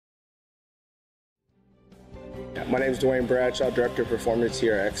My name is Dwayne Bradshaw, Director of Performance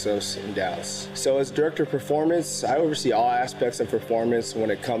here at EXOS in Dallas. So as Director of Performance, I oversee all aspects of performance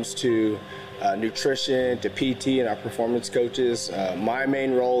when it comes to nutrition, to PT and our performance coaches. My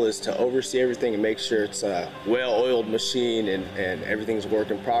main role is to oversee everything and make sure it's a well-oiled machine and everything's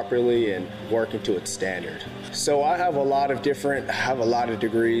working properly and working to its standard. So I have a lot of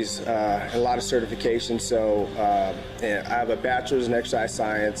degrees, and a lot of certifications. So I have a bachelor's in exercise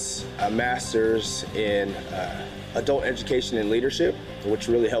science, a master's in adult education and leadership, which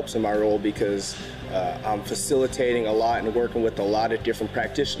really helps in my role because I'm facilitating a lot and working with a lot of different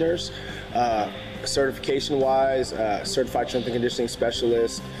practitioners. Certification-wise, Certified Strength and Conditioning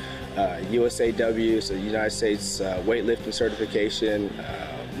Specialist, USAW, so United States weightlifting certification,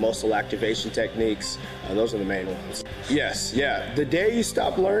 muscle activation techniques. Those are the main ones. Yes, yeah. The day you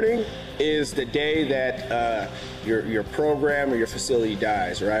stop learning is the day that your program or your facility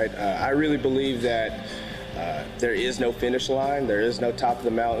dies, right? I really believe that there is no finish line, there is no top of the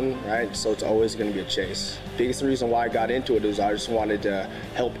mountain, right? So it's always going to be a chase. Biggest reason why I got into it is I just wanted to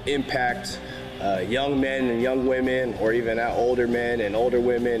help impact young men and young women, or even older men and older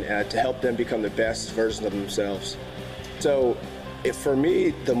women, to help them become the best version of themselves. So for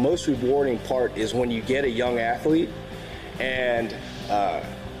me, the most rewarding part is when you get a young athlete and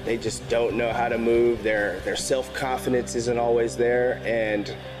they just don't know how to move, their self-confidence isn't always there,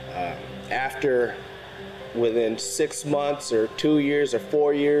 and within 6 months or 2 years or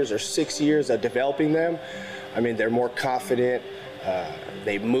 4 years or 6 years of developing them, I mean, they're more confident,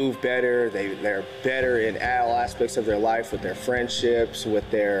 they move better, they're better in all aspects of their life, with their friendships, with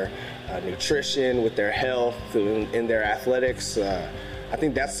their nutrition, with their health, in their athletics. I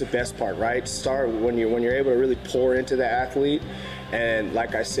think that's the best part, right? Start when you're able to really pour into the athlete. And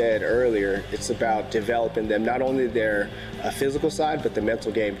like I said earlier, it's about developing them, not only their physical side, but the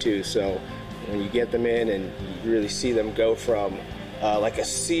mental game too. So when you get them in and you really see them go from like a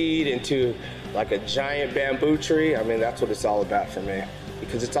seed into like a giant bamboo tree, I mean, that's what it's all about for me.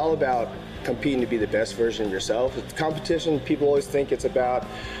 Because it's all about competing to be the best version of yourself. It's competition, people always think it's about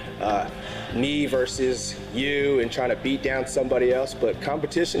me versus you and trying to beat down somebody else, but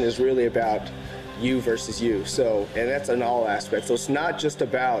competition is really about you versus you. So, and that's in all aspects. So it's not just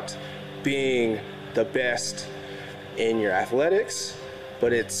about being the best in your athletics,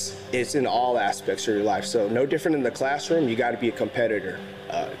 but it's in all aspects of your life. So no different in the classroom, you got to be a competitor.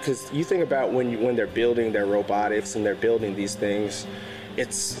 Because you think about when they're building their robotics and they're building these things,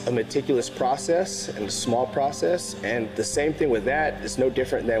 it's a meticulous process and a small process, and the same thing with that is no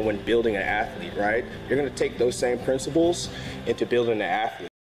different than when building an athlete, right? You're going to take those same principles into building an athlete.